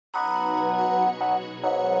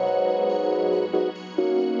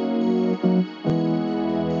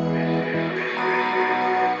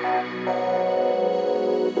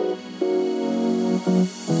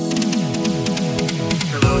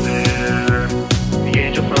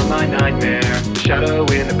nightmare, the shadow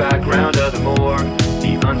in the background of the moor,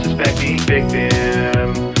 the unsuspecting victim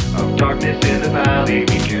of darkness in the valley.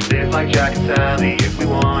 We can live like Jack and Sally if we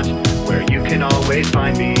want, where you can always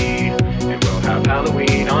find me, and we'll have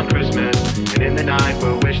Halloween on